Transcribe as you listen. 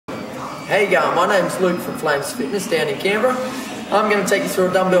How you going? My name's Luke from Flames Fitness down in Canberra. I'm going to take you through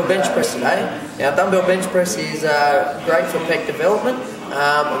a dumbbell bench press today. Now, dumbbell bench press is great for pec development.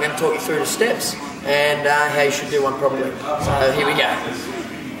 I'm going to talk you through the steps and how you should do one properly. So here we go.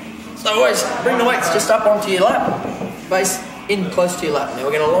 So always bring the weights just up onto your lap, base in close to your lap. Now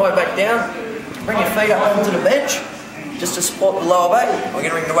we're going to lie back down, bring your feet up onto the bench, just to support the lower back. We're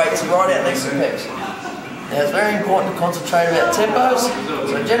going to bring the weights right out next to the pecs. Now it's very important to concentrate about tempos.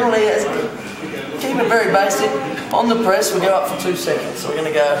 So generally, keep it very basic. On the press, we go up for 2 seconds. So we're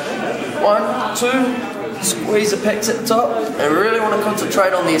going to go 1, 2, squeeze the pecs at the top. And we really want to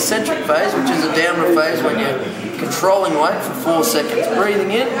concentrate on the eccentric phase, which is a downward phase when you're controlling weight for 4 seconds.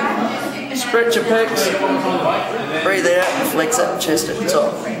 Breathing in, stretch your pecs, breathe out, and flex that chest at the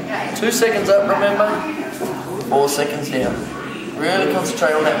top. 2 seconds up, remember, 4 seconds down. Really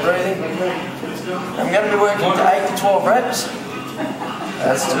concentrate on that breathing. I'm going to be working to 8 to 12 reps.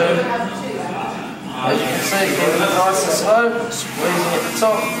 That's 2. As you can see, keeping it nice and slow, squeezing at the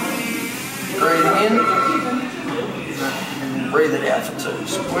top, breathing in, breathe it out for 2.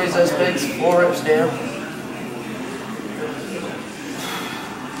 Squeeze those pecs, 4 reps down.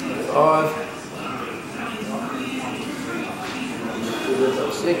 5,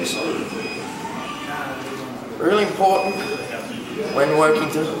 6. Really important when working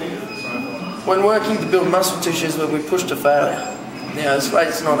to build muscle tissues that we push to failure. Now this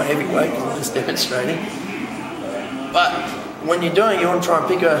weight's not a heavy weight, I'm just demonstrating. But when you're doing it, you want to try and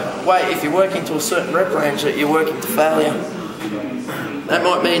pick a weight. If you're working to a certain rep range that you're working to failure, that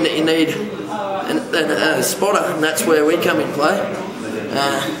might mean that you need a spotter, and that's where we come in play.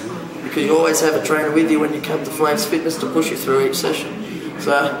 Because you always have a trainer with you when you come to Flames Fitness to push you through each session.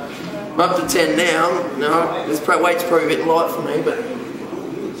 So I'm up to 10 now. No, this weight's probably a bit light for me, but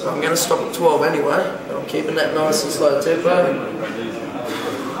I'm going to stop at 12 anyway. I'm keeping that nice and slow tempo.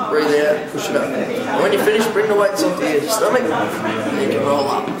 Breathe out, push it up. And when you finish, bring the weights onto your stomach, and you can roll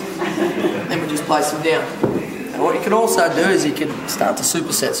up. Then we just place them down. And what you can also do is you can start to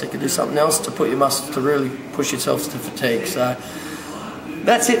superset, so you can do something else to put your muscles to really push yourself to fatigue. So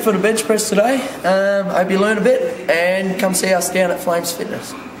that's it for the bench press today. I hope you learned a bit, and come see us down at Flames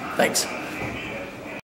Fitness. Thanks.